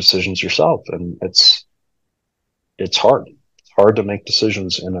the bigger decisions yourself. And it's hard. It's hard to make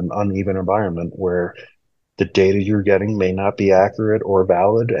decisions in an uneven environment where the data you're getting may not be accurate or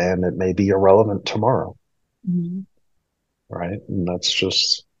valid, and it may be irrelevant tomorrow. Mm-hmm. Right. And I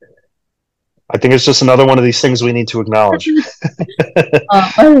think it's just another one of these things we need to acknowledge.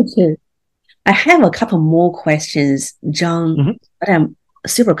 Okay. I have a couple more questions, John, Mm-hmm. but I'm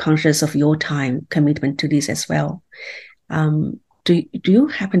super conscious of your time commitment to this as well. Do you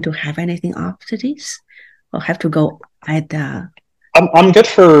happen to have anything after this, or have to go at I'm good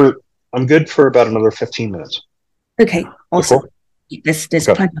for about another 15 minutes. Okay, awesome. Cool. There's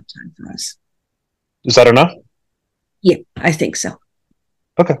Okay. plenty of time for us. Is that enough? Yeah, I think so.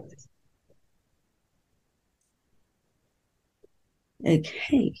 Okay.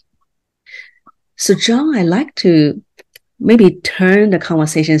 Okay. So, John, I like to maybe turn the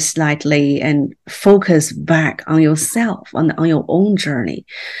conversation slightly and focus back on yourself, on your own journey,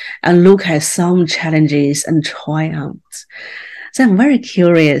 and look at some challenges and triumphs. So I'm very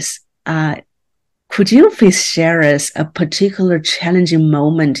curious. Could you please share us a particular challenging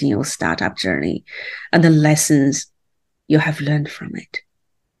moment in your startup journey and the lessons you have learned from it?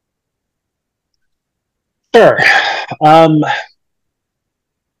 Sure.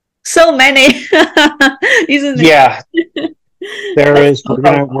 So many, isn't it? Yeah, there is. We're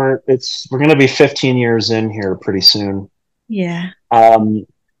gonna be 15 years in here pretty soon. Yeah.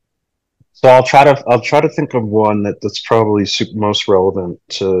 So I'll try to think of one that's probably most relevant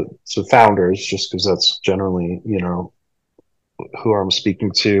to founders, just because that's generally who I'm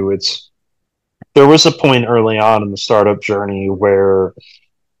speaking to. There was a point early on in the startup journey where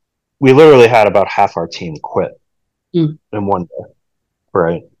we literally had about half our team quit in one day.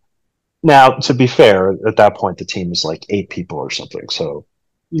 Right. Now, to be fair, at that point the team was like 8 people or something. So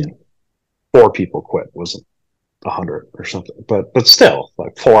 4 people quit, wasn't 100 or something, but still,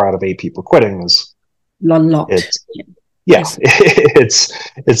 like 4 out of 8 people quitting is lot. Yes.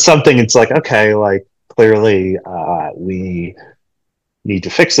 It's something. It's like, okay, like, clearly we need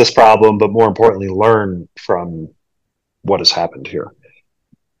to fix this problem, but more importantly, learn from what has happened here,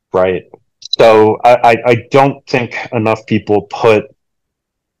 right? So I don't think enough people put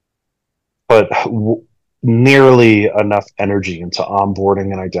nearly enough energy into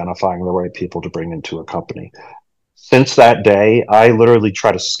onboarding and identifying the right people to bring into a company. Since that day, I literally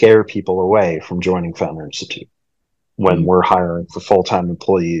try to scare people away from joining Founder Institute when we're hiring for full-time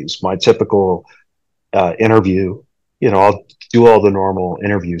employees. My typical interview, I'll do all the normal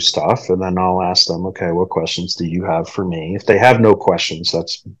interview stuff, and then I'll ask them, okay, what questions do you have for me? If they have no questions,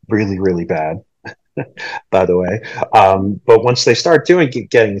 that's really, really bad, by the way. But once they start getting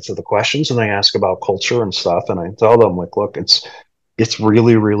into the questions, and they ask about culture and stuff, and I tell them, like, look, it's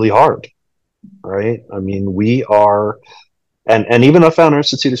really, really hard, right? I mean, we are, and even though Founder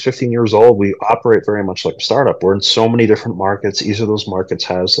Institute is 15 years old, we operate very much like a startup. We're in so many different markets. Each of those markets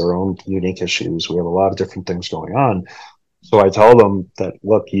has their own unique issues. We have a lot of different things going on. So I tell them that,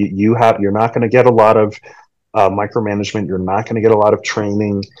 look, you're not going to get a lot of micromanagement. You're not going to get a lot of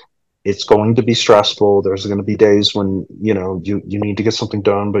training. It's going to be stressful. There's going to be days when you need to get something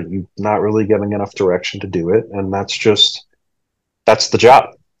done, but you're not really getting enough direction to do it, and that's the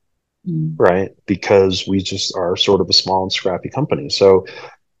job. Right? Because we just are sort of a small and scrappy company. So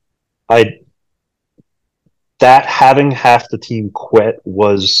having half the team quit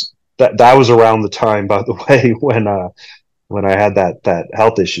was that was around the time, by the way, when I had that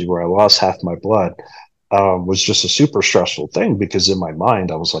health issue where I lost half my blood. Was just a super stressful thing, because in my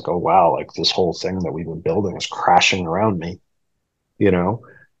mind I was like, oh wow, like this whole thing that we've been building is crashing around me, you know.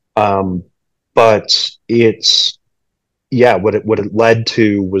 But it's, yeah, what it led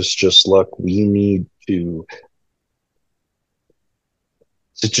to was just, look, we need to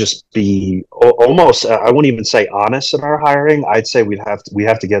just be almost, I wouldn't even say honest in our hiring. I'd say we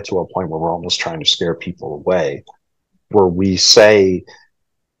have to get to a point where we're almost trying to scare people away, where we say,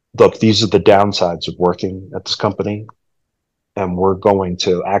 look, these are the downsides of working at this company, and we're going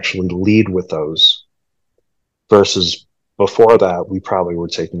to actually lead with those, versus before that we probably were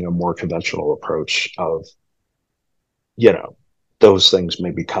taking a more conventional approach of, you know, those things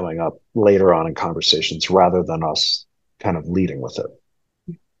may be coming up later on in conversations rather than us kind of leading with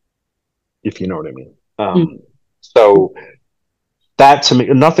it, if you know what I mean. So that, to me,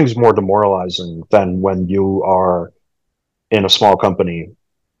 nothing's more demoralizing than when you are in a small company,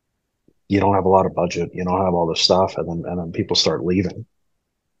 you don't have a lot of budget, you don't have all this stuff, and then people start leaving,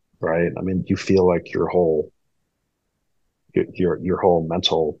 right? I mean, you feel like your whole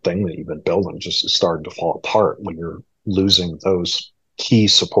mental thing that you've been building just is starting to fall apart when you're losing those key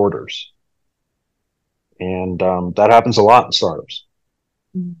supporters. And that happens a lot in startups.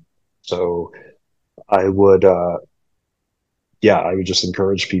 So I would I would just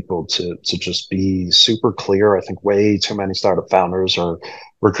encourage people to just be super clear. I think way too many startup founders are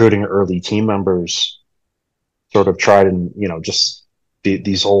recruiting early team members, sort of tried, and, you know, just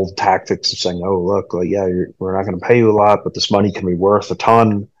these old tactics of saying, oh, look, like, yeah, we're not going to pay you a lot, but this money can be worth a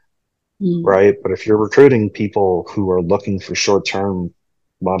ton. Right? But if you're recruiting people who are looking for short-term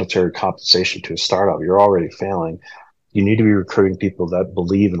monetary compensation to a startup, you're already failing. You need to be recruiting people that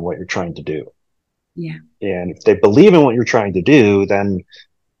believe in what you're trying to do. Yeah. And if they believe in what you're trying to do, then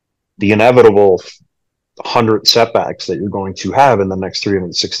the inevitable 100 setbacks that you're going to have in the next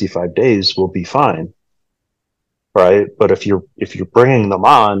 365 days will be fine. Right? But if you're bringing them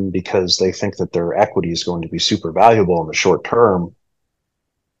on because they think that their equity is going to be super valuable in the short term,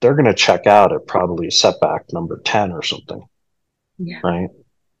 they're going to check out at probably setback number 10 or something. Yeah. Right.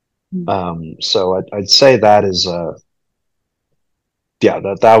 So I'd say that is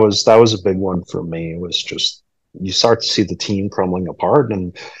that was a big one for me. It was just, you start to see the team crumbling apart,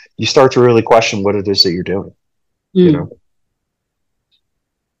 and you start to really question what it is that you're doing. You know?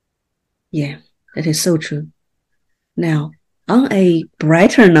 Yeah, that is so true. Now, on a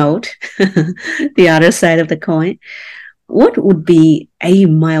brighter note, the other side of the coin, what would be a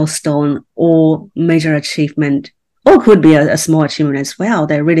milestone or major achievement, or could be a small achievement as well,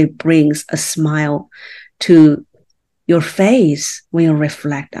 that really brings a smile to your face when you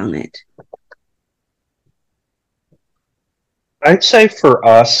reflect on it? I'd say for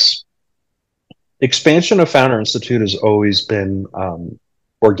us, expansion of Founder Institute has always been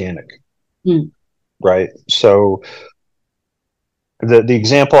organic. Right? So the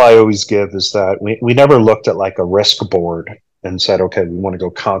example I always give is that we never looked at like a risk board and said, okay, we want to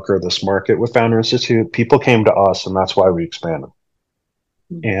go conquer this market with Founder Institute. People came to us, and that's why we expanded.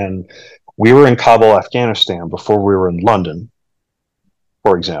 And we were in Kabul, Afghanistan before we were in London,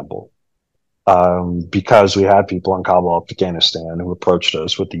 for example, because we had people in Kabul, Afghanistan who approached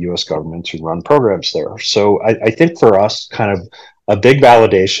us with the US government to run programs there. So I think for us, kind of a big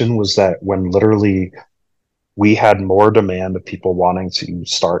validation was that when literally we had more demand of people wanting to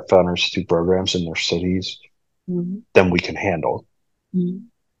start Founder Institute programs in their cities than we can handle.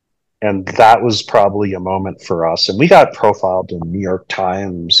 And that was probably a moment for us. And we got profiled in New York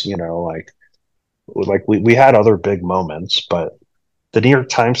Times, you know, like we had other big moments, but the New York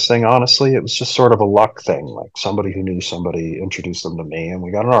Times thing, honestly, it was just sort of a luck thing. Like somebody who knew somebody introduced them to me, and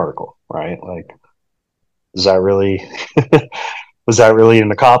we got an article, right? Like, is that really was that really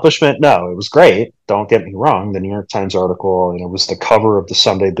an accomplishment? No, it was great. Don't get me wrong. The New York Times article, and it was the cover of the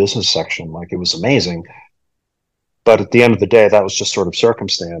Sunday business section. Like, it was amazing. But at the end of the day, that was just sort of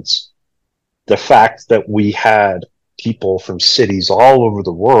circumstance. The fact that we had people from cities all over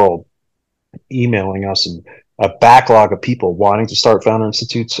the world emailing us, and a backlog of people wanting to start Founder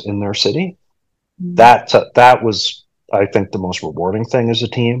Institutes in their city, that was, I think, the most rewarding thing as a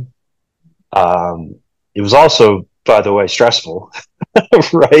team. It was also, by the way, stressful,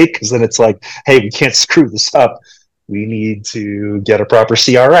 right? Because then it's like, hey, we can't screw this up. We need to get a proper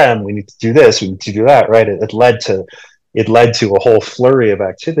CRM. We need to do this. We need to do that, right? It led to a whole flurry of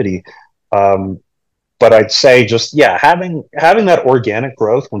activity. But I'd say just, having that organic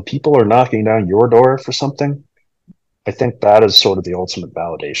growth when people are knocking down your door for something, I think that is sort of the ultimate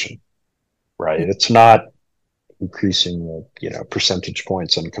validation, right? It's not increasing the percentage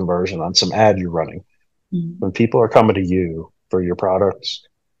points on conversion on some ad you're running. Mm. When people are coming to you for your products,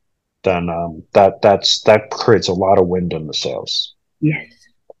 then that creates a lot of wind in the sails. Yes.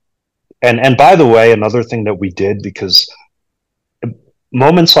 And by the way, another thing that we did, because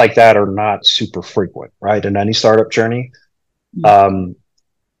moments like that are not super frequent, right? In any startup journey,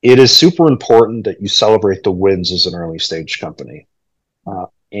 it is super important that you celebrate the wins as an early stage company.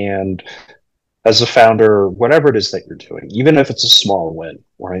 And as a founder, whatever it is that you're doing, even if it's a small win,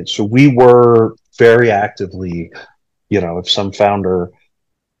 right? So we were very actively, if some founder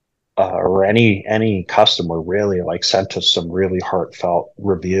or any customer really like sent us some really heartfelt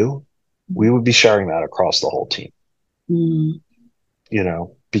review, we would be sharing that across the whole team.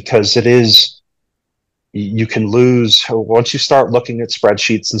 Because it is, you can lose once you start looking at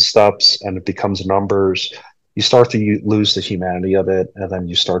spreadsheets and stuffs and it becomes numbers, you start to lose the humanity of it, and then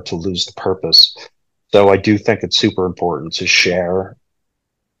you start to lose the purpose. So I do think it's super important to share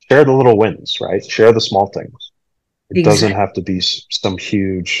the little wins, right? Share the small things. It doesn't have to be some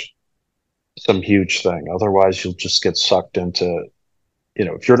huge thing. Otherwise you'll just get sucked into,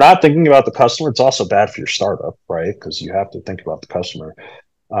 if you're not thinking about the customer, it's also bad for your startup, right? Because you have to think about the customer.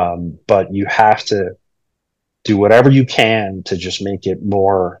 But you have to do whatever you can to just make it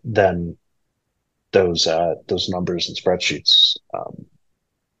more than those numbers and spreadsheets,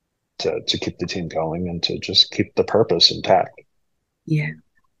 to keep the team going and to just keep the purpose intact. Yeah,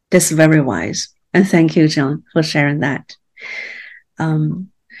 that's very wise. And thank you, John, for sharing that.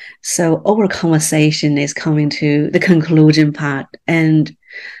 So our conversation is coming to the conclusion part, and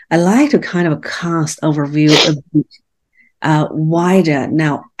I like to kind of cast overview a bit wider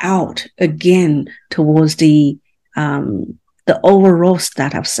now out again towards the overall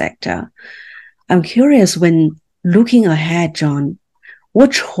startup sector. I'm curious, when looking ahead, John,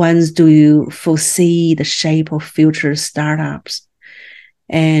 what trends do you foresee the shape of future startups?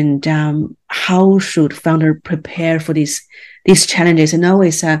 And how should founder prepare for these challenges? I know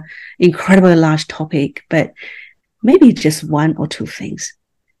it's an incredibly large topic, but maybe just one or two things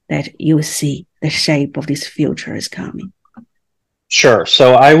that you see the shape of this future is coming. Sure.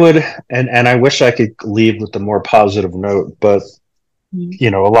 So I would, and I wish I could leave with a more positive note, but a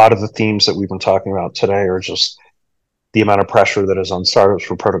lot of the themes that we've been talking about today are just the amount of pressure that is on startups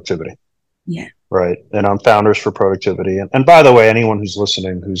for productivity. Yeah. Right. And on founders for productivity. And by the way, anyone who's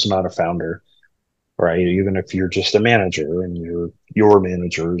listening who's not a founder, right, even if you're just a manager and your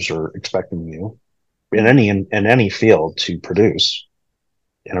managers are expecting you in any field to produce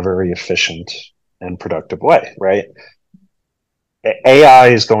in a very efficient and productive way, right? AI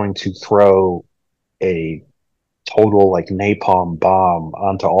is going to throw a total like napalm bomb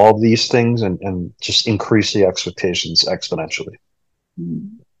onto all of these things and just increase the expectations exponentially.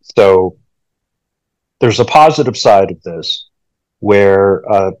 So there's a positive side of this where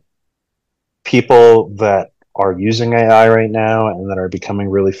people that are using AI right now and that are becoming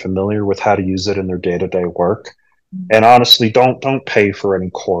really familiar with how to use it in their day-to-day work, and honestly, don't pay for any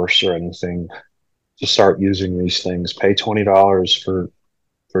course or anything to start using these things. Pay $20 for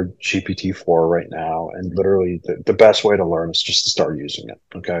GPT-4 right now, and literally the best way to learn is just to start using it.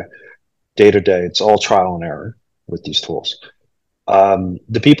 Okay, day to day, it's all trial and error with these tools.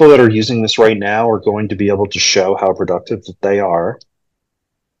 The people that are using this right now are going to be able to show how productive that they are,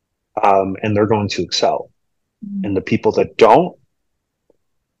 and they're going to excel. And the people that don't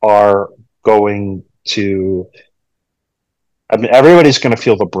are going to, everybody's going to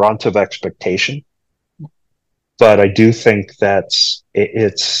feel the brunt of expectation. But I do think that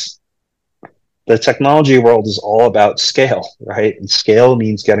it's the technology world is all about scale, right? And scale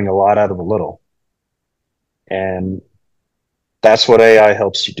means getting a lot out of a little. And that's what AI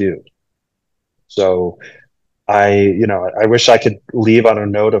helps you do. So I wish I could leave on a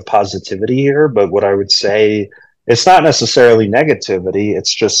note of positivity here, but what I would say, it's not necessarily negativity.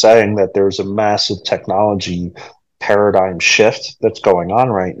 It's just saying that there's a massive technology paradigm shift that's going on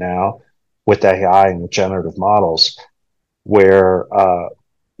right now with AI and with generative models, where,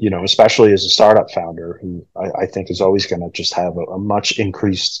 especially as a startup founder who I think is always going to just have a much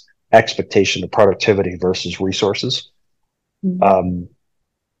increased expectation of productivity versus resources.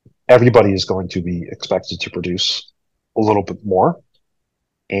 Everybody is going to be expected to produce a little bit more,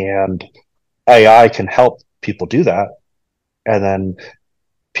 and AI can help people do that. And then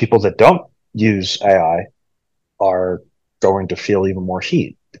people that don't use AI are going to feel even more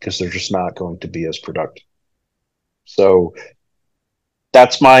heat because they're just not going to be as productive. So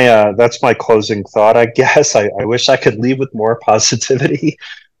that's my closing thought, I guess. I wish I could leave with more positivity,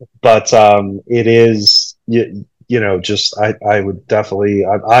 but it is, just I would definitely,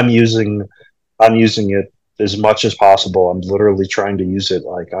 I'm using it as much as possible, I'm literally trying to use it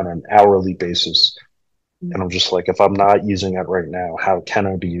like on an hourly basis. And I'm just like, if I'm not using it right now, how can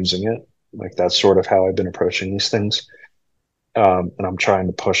I be using it? Like, that's sort of how I've been approaching these things. And I'm trying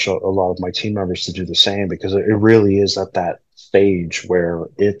to push a lot of my team members to do the same, because it really is at that stage where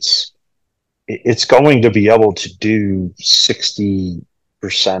it's going to be able to do 60%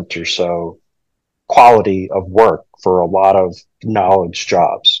 or so quality of work for a lot of knowledge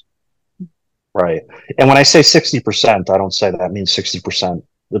jobs, right? And when I say 60%, I don't say that means 60%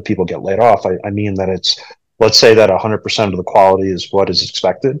 of people get laid off. I mean that it's, let's say that 100% of the quality is what is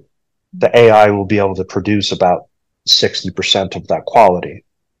expected. The AI will be able to produce about 60% of that quality,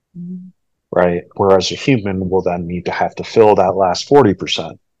 right? Whereas a human will then need to have to fill that last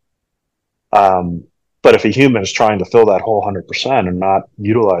 40%. But if a human is trying to fill that whole 100% and not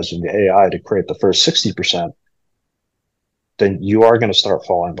utilizing the AI to create the first 60%, then you are going to start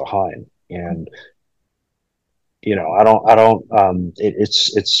falling behind. And it's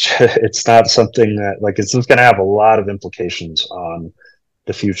not something that, like, it's going to have a lot of implications on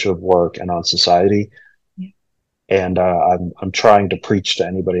the future of work and on society. And I'm trying to preach to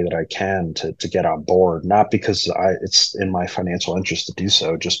anybody that I can to get on board, not because it's in my financial interest to do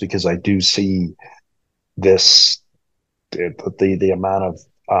so, just because I do see this the amount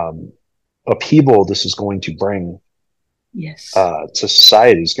of upheaval this is going to bring to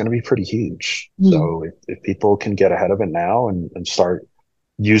society is going to be pretty huge. So if people can get ahead of it now and start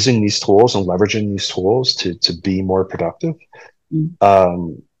using these tools and leveraging these tools to be more productive,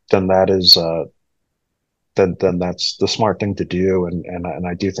 then that is then that's the smart thing to do. And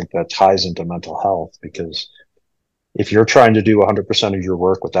I do think that ties into mental health, because if you're trying to do 100% of your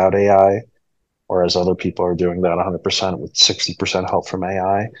work without AI, whereas other people are doing that 100% with 60% help from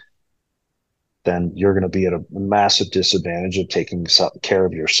AI, then you're going to be at a massive disadvantage of taking care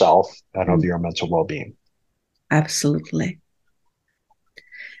of yourself and of your mental well-being. Absolutely.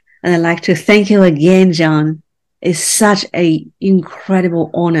 And I'd like to thank you again, John. It's such an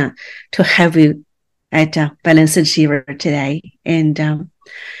incredible honor to have you at Balance Achiever today. And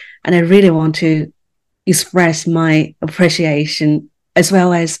I really want to express my appreciation, as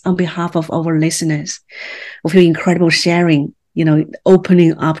well as on behalf of our listeners, of your incredible sharing,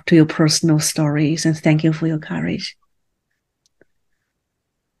 opening up to your personal stories. And thank you for your courage.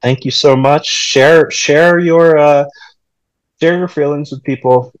 Thank you so much. Share your feelings with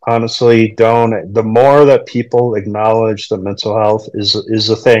people. Honestly, the more that people acknowledge that mental health is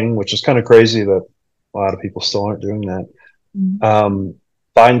a thing, which is kind of crazy that a lot of people still aren't doing that.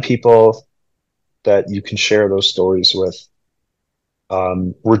 Find people that you can share those stories with.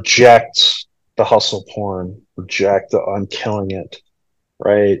 Reject the hustle porn. Reject the I'm killing it.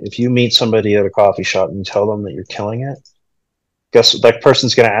 Right? If you meet somebody at a coffee shop and you tell them that you're killing it, guess that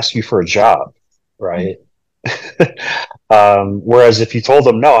person's going to ask you for a job, right? Whereas if you told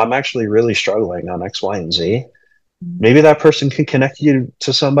them, no, I'm actually really struggling on X, Y, and Z, maybe that person can connect you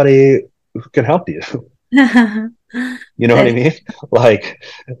to somebody who can help you. You know what I mean? Like,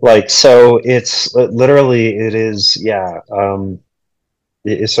 so it's literally, it is, yeah.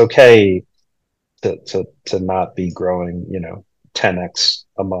 It's okay to not be growing, 10x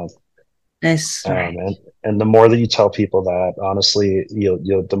a month. That's right. And the more that you tell people that, honestly,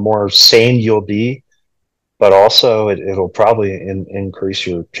 you'll the more sane you'll be, but also it'll probably increase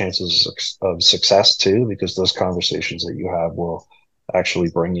your chances of success too, because those conversations that you have will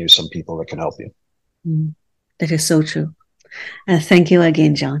actually bring you some people that can help you. That is so true. And thank you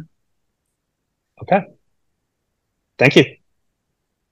again, John. Okay. Thank you.